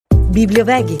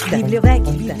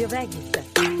Biblioveg.It.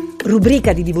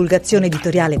 Rubrica di divulgazione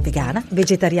editoriale vegana,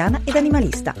 vegetariana ed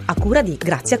animalista, a cura di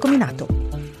Grazia Cominato.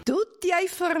 Tutti ai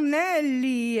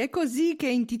Fornelli! È così che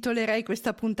intitolerei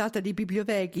questa puntata di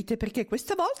Biblioveg.It, perché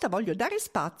questa volta voglio dare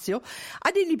spazio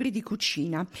a dei libri di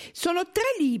cucina. Sono 3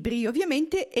 libri,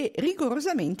 ovviamente, e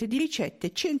rigorosamente di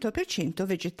ricette 100%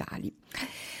 vegetali.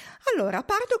 Allora,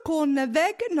 parto con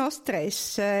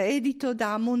Veg.It, edito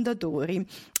da Mondadori.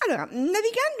 Allora,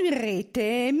 navigando in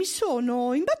rete mi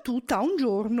sono imbattuta un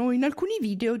giorno in alcuni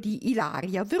video di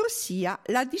Ilaria, ovvero sia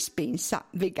la dispensa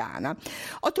vegana.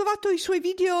 Ho trovato i suoi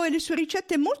video e le sue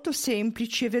ricette molto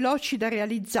semplici e veloci da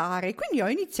realizzare, quindi ho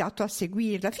iniziato a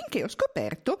seguirla finché ho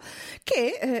scoperto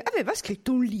che aveva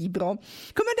scritto un libro.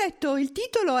 Come ho detto, il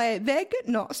titolo è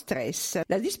Veg.It,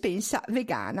 la dispensa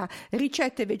vegana,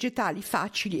 ricette vegetali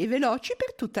facili e veloci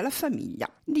per tutta la famiglia,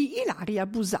 di Ilaria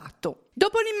Busato.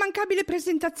 Dopo l'immancabile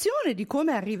presentazione di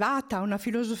come è arrivata a una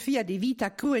filosofia di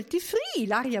vita cruelty free,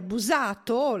 Ilaria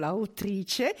Busato,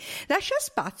 l'autrice, lascia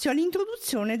spazio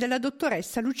all'introduzione della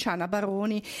dottoressa Luciana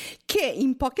Baroni, che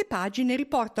in poche pagine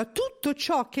riporta tutto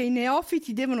ciò che i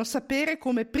neofiti devono sapere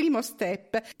come primo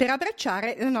step per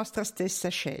abbracciare la nostra stessa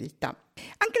scelta.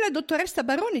 Anche la dottoressa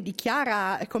Baroni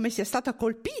dichiara come sia stata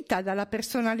colpita dalla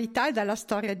personalità e dalla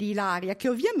storia di Ilaria, che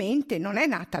ovviamente non è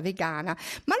nata vegana,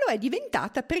 ma lo è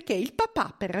diventata perché il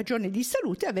papà, per ragioni di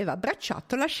salute, aveva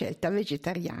abbracciato la scelta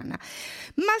vegetariana.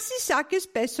 Ma si sa che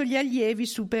spesso gli allievi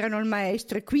superano il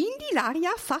maestro e quindi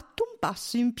Ilaria ha fatto un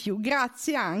passo in più,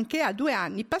 grazie anche a 2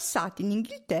 anni passati in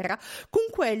Inghilterra con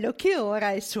quello che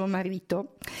ora è suo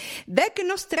marito.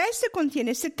 Veg.It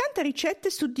contiene 70 ricette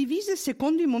suddivise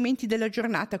secondo i momenti della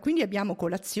giornata, quindi abbiamo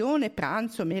colazione,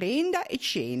 pranzo, merenda e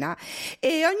cena,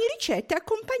 e ogni ricetta è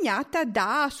accompagnata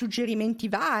da suggerimenti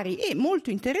vari e molto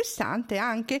interessante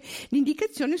anche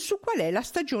l'indicazione su qual è la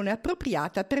stagione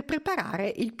appropriata per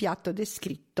preparare il piatto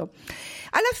descritto.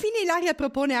 Alla fine Ilaria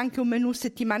propone anche un menù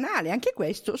settimanale, anche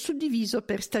questo suddiviso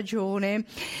per stagione.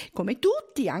 Come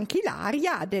tutti, anche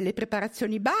Ilaria ha delle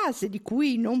preparazioni base di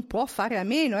cui non può fare a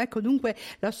meno, ecco dunque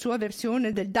la sua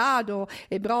versione del dado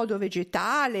e brodo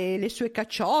vegetale, le sue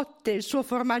cacciotte, il suo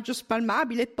formaggio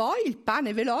spalmabile, poi il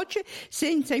pane veloce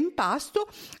senza impasto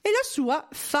e la sua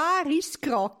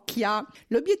fariscrocchia.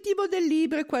 L'obiettivo del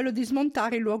libro è quello di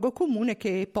smontare il luogo comune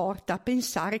che porta a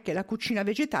pensare che la cucina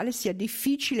vegetale sia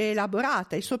difficile e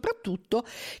elaborata e soprattutto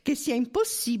che sia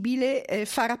impossibile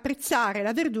far apprezzare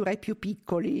la verdura ai più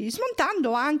piccoli,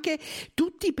 smontando anche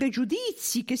tutti i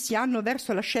pregiudizi che si hanno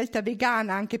verso la scelta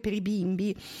vegana anche per i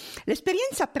bimbi.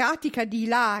 L'esperienza pratica di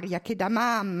Ilaria, che da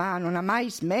mamma non ha mai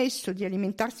smesso di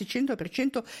alimentarsi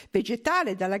 100%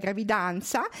 vegetale dalla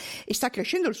gravidanza e sta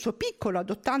crescendo il suo piccolo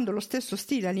adottando lo stesso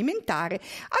stile alimentare,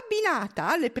 abbinata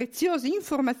alle preziose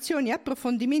informazioni e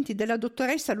approfondimenti della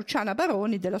dottoressa Luciana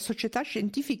Baroni della Società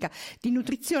Scientifica di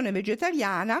Nutrizione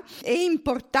Vegetariana e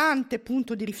importante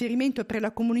punto di riferimento per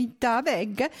la comunità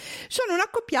veg, sono una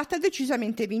coppiata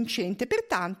decisamente vincente.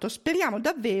 Pertanto speriamo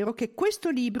davvero che questo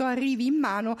libro arrivi in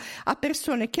mano a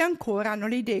persone che ancora hanno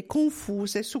le idee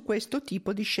confuse su questo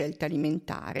tipo di scelta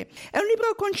alimentare. È un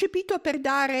libro concepito per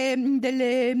dare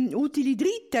delle utili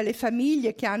dritte alle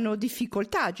famiglie che hanno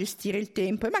difficoltà a gestire il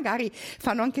tempo e magari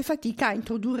fanno anche fatica a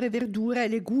introdurre verdure e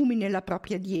legumi nella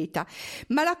propria dieta.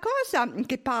 Ma la cosa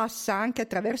che passa anche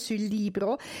attraverso il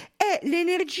libro è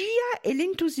l'energia e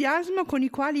l'entusiasmo con i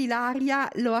quali Ilaria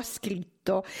lo ha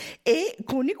scritto e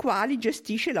con i quali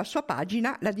gestisce la sua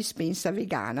pagina La dispensa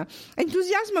vegana.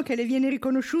 Entusiasmo che le viene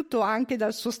riconosciuto anche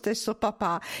dal suo stesso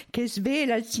papà, che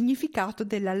svela il significato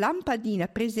della lampadina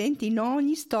presente in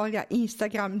ogni storia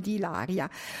Instagram di Ilaria.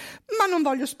 Ma non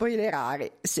voglio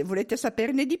spoilerare. Se volete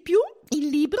saperne di più, il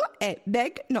libro è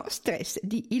Veg.It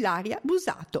di Ilaria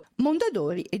Busato,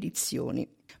 Mondadori Edizioni.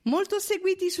 Molto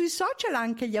seguiti sui social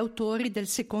anche gli autori del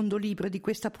secondo libro di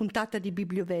questa puntata di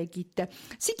Biblioveg.It.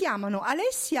 Si chiamano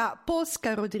Alessia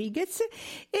Posca Rodriguez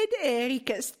ed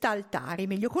Eric Staltari,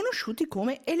 meglio conosciuti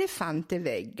come Elefante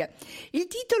Veg. Il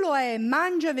titolo è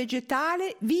Mangia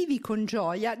vegetale, vivi con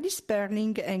gioia di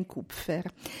Sperling &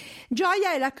 Kupfer.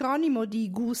 Gioia è l'acronimo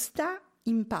di gusta,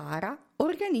 impara,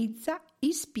 organizza,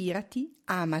 ispirati,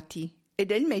 amati. Ed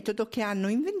è il metodo che hanno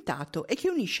inventato e che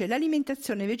unisce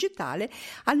l'alimentazione vegetale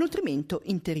al nutrimento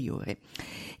interiore.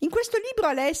 In questo libro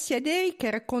Alessia ed Eric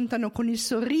raccontano con il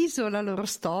sorriso la loro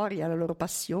storia, la loro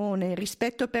passione, il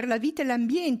rispetto per la vita e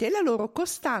l'ambiente e la loro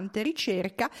costante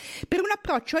ricerca per un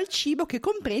approccio al cibo che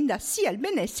comprenda sia il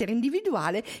benessere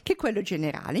individuale che quello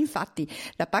generale. Infatti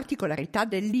la particolarità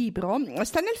del libro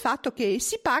sta nel fatto che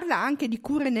si parla anche di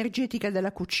cura energetica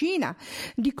della cucina,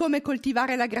 di come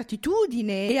coltivare la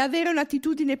gratitudine e avere una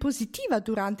un'attitudine positiva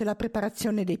durante la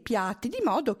preparazione dei piatti, di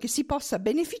modo che si possa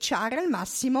beneficiare al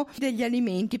massimo degli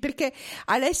alimenti, perché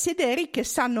Alessia ed Eric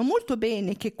sanno molto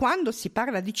bene che quando si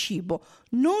parla di cibo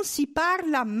non si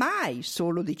parla mai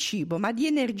solo di cibo, ma di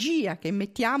energia che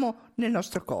mettiamo nel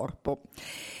nostro corpo.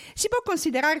 Si può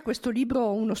considerare questo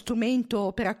libro uno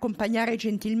strumento per accompagnare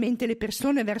gentilmente le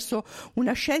persone verso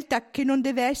una scelta che non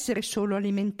deve essere solo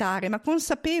alimentare, ma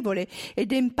consapevole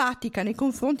ed empatica nei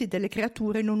confronti delle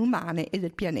creature non umane e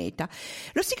del pianeta.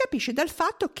 Lo si capisce dal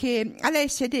fatto che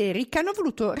Alessia ed Eric hanno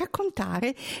voluto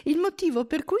raccontare il motivo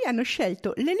per cui hanno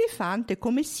scelto l'elefante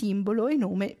come simbolo e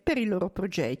nome per il loro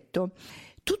progetto.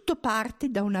 Tutto parte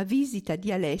da una visita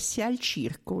di Alessia al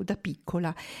circo da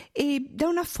piccola e da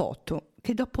una foto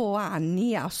che dopo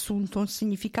anni ha assunto un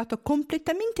significato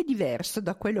completamente diverso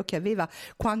da quello che aveva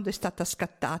quando è stata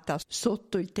scattata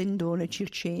sotto il tendone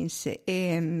circense.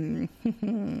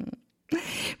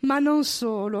 Ma non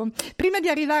solo. Prima di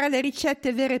arrivare alle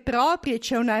ricette vere e proprie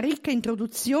c'è una ricca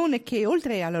introduzione che,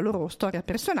 oltre alla loro storia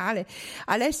personale,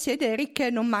 Alessia ed Eric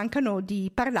non mancano di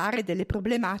parlare delle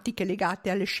problematiche legate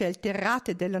alle scelte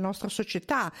errate della nostra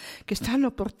società che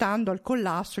stanno portando al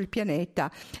collasso il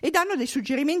pianeta, e danno dei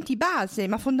suggerimenti base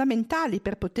ma fondamentali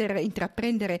per poter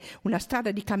intraprendere una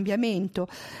strada di cambiamento,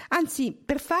 anzi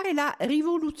per fare la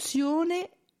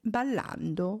rivoluzione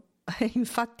ballando.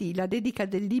 Infatti la dedica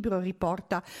del libro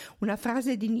riporta una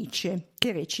frase di Nietzsche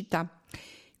che recita: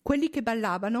 quelli che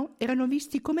ballavano erano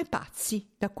visti come pazzi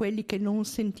da quelli che non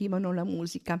sentivano la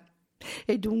musica.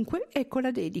 E dunque ecco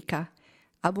la dedica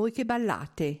a voi che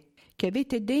ballate, che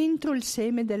avete dentro il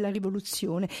seme della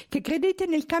rivoluzione, che credete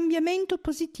nel cambiamento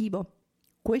positivo.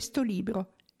 Questo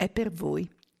libro è per voi.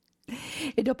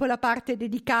 E dopo la parte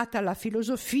dedicata alla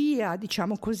filosofia,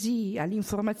 diciamo così, alle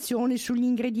informazioni sugli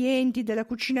ingredienti della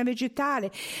cucina vegetale,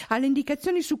 alle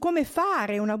indicazioni su come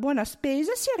fare una buona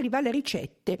spesa, si arriva alle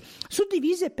ricette,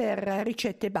 suddivise per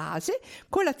ricette base,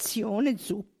 colazione,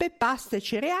 zuppe, pasta e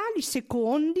cereali,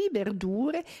 secondi,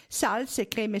 verdure, salse e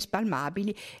creme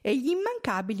spalmabili e gli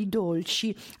immancabili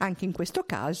dolci. Anche in questo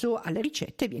caso alle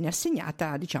ricette viene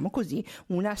assegnata, diciamo così,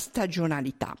 una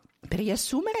stagionalità. Per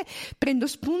riassumere, prendo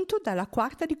spunto dalla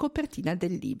quarta di copertina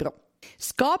del libro.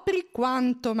 Scopri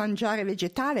quanto mangiare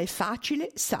vegetale è facile,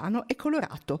 sano e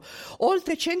colorato.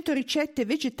 Oltre 100 ricette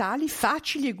vegetali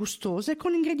facili e gustose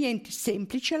con ingredienti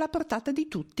semplici alla portata di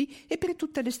tutti e per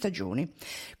tutte le stagioni.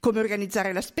 Come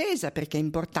organizzare la spesa, perché è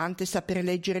importante sapere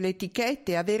leggere le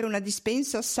etichette e avere una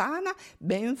dispensa sana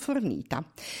ben fornita.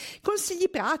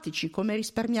 Consigli pratici come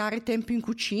risparmiare tempo in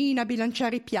cucina,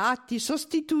 bilanciare i piatti,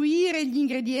 sostituire gli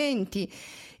ingredienti.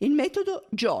 Il metodo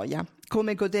gioia,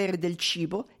 come godere del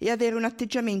cibo e avere un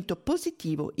atteggiamento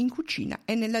positivo in cucina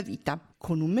e nella vita,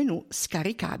 con un menù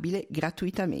scaricabile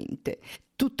gratuitamente.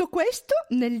 Tutto questo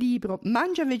nel libro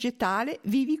Mangia vegetale,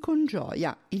 vivi con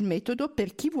gioia, il metodo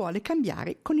per chi vuole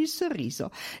cambiare con il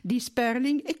sorriso, di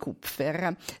Sperling e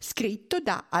Kupfer, scritto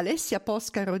da Alessia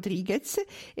Posca Rodriguez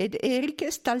ed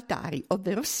Eric Staltari,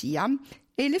 ovvero sia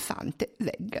Elefante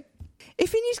Veg. E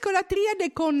finisco la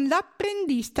triade con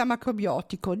L'apprendista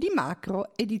macrobiotico di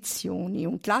Macro Edizioni,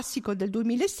 un classico del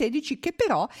 2016 che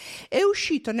però è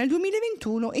uscito nel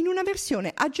 2021 in una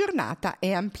versione aggiornata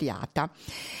e ampliata.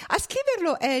 A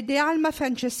scriverlo è De Alma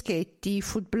Franceschetti,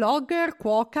 food blogger,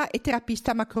 cuoca e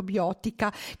terapista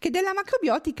macrobiotica, che della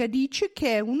macrobiotica dice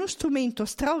che è uno strumento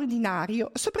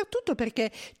straordinario, soprattutto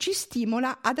perché ci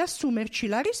stimola ad assumerci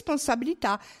la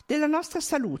responsabilità della nostra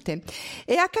salute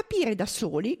e a capire da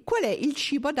soli qual è il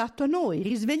cibo adatto a noi,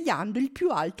 risvegliando il più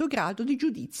alto grado di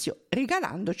giudizio,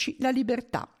 regalandoci la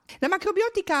libertà. La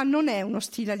macrobiotica non è uno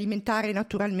stile alimentare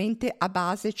naturalmente a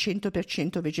base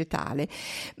 100% vegetale,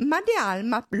 ma De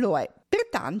Alma lo è.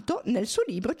 Pertanto, nel suo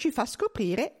libro ci fa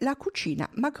scoprire la cucina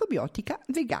macrobiotica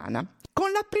vegana.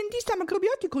 Con l'apprendista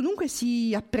macrobiotico dunque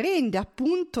si apprende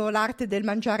appunto l'arte del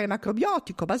mangiare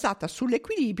macrobiotico, basata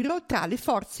sull'equilibrio tra le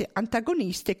forze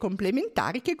antagoniste e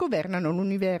complementari che governano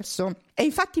l'universo. È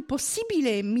infatti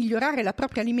possibile migliorare la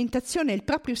propria alimentazione e il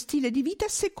proprio stile di vita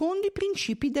secondo i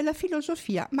principi della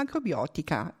filosofia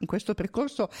macrobiotica. In questo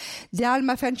percorso De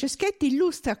Alma Franceschetti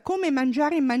illustra come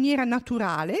mangiare in maniera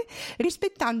naturale,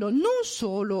 rispettando non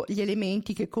solo gli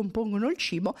elementi che compongono il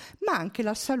cibo, ma anche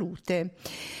la salute.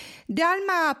 De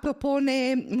Alma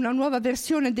propone una nuova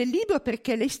versione del libro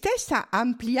perché lei stessa ha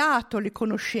ampliato le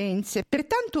conoscenze,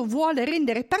 pertanto vuole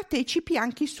rendere partecipi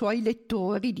anche i suoi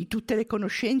lettori di tutte le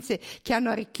conoscenze che hanno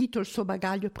arricchito il suo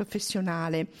bagaglio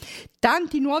professionale.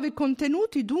 Tanti nuovi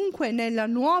contenuti dunque nella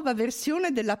nuova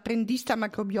versione dell'apprendista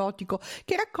macrobiotico,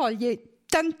 che raccoglie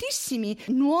tantissimi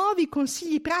nuovi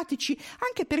consigli pratici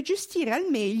anche per gestire al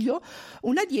meglio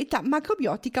una dieta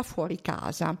macrobiotica fuori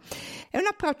casa. È un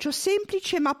approccio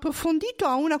semplice ma approfondito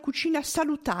a una cucina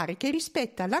salutare che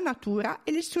rispetta la natura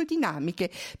e le sue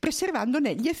dinamiche,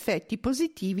 preservandone gli effetti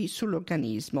positivi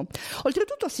sull'organismo.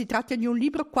 Oltretutto si tratta di un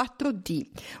libro 4D,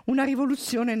 una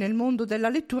rivoluzione nel mondo della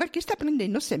lettura che sta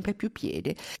prendendo sempre più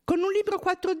piede. Con un libro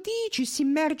 4D ci si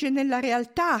immerge nella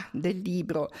realtà del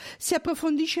libro, si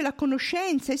approfondisce la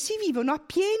conoscenza e si vivono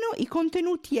appieno i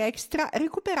contenuti extra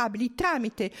recuperabili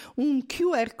tramite un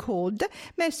QR code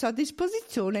messo a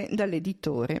disposizione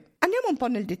dall'editore. Andiamo un po'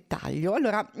 nel dettaglio.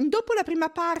 Allora, dopo la prima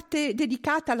parte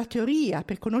dedicata alla teoria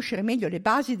per conoscere meglio le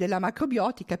basi della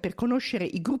macrobiotica, per conoscere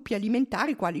i gruppi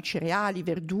alimentari quali cereali,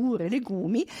 verdure,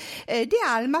 legumi, De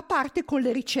Alma parte con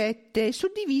le ricette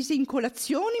suddivise in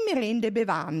colazioni, merende e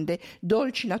bevande,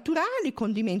 dolci naturali,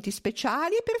 condimenti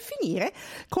speciali e per finire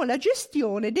con la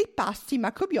gestione dei pasti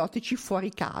macrobiotici fuori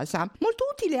casa. Molto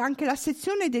utile anche la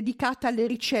sezione dedicata alle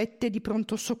ricette di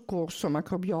pronto soccorso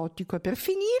macrobiotico e per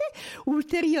finire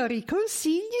ulteriori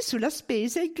consigli sulla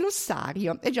spesa e il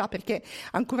glossario. Già, perché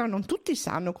ancora non tutti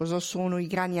sanno cosa sono i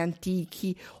grani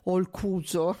antichi o il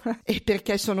cuso e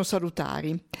perché sono salutari.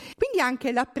 Quindi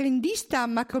anche L'apprendista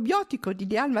macrobiotico di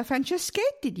De Alma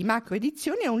Franceschetti di Macro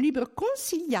Edizioni è un libro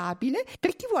consigliabile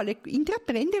per chi vuole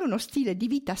intraprendere uno stile di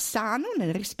vita sano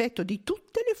nel rispetto di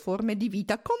tutte le forme di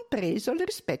vita, compreso il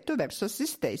rispetto verso se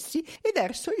stessi e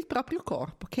verso il proprio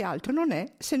corpo, che altro non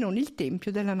è se non il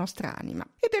tempio della nostra anima.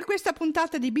 E per questa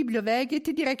puntata di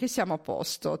Biblioveg.It direi che siamo a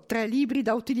posto. 3 libri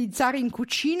da utilizzare in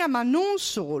cucina, ma non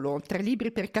solo. 3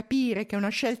 libri per capire che una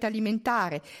scelta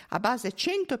alimentare a base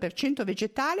 100%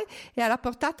 vegetale è alla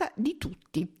portata di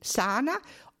tutti, sana,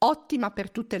 ottima per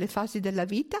tutte le fasi della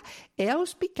vita e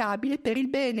auspicabile per il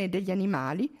bene degli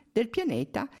animali, del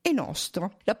pianeta e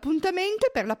nostro. L'appuntamento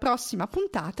è per la prossima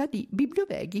puntata di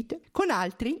Biblioveg.It con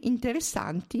altri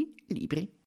interessanti libri.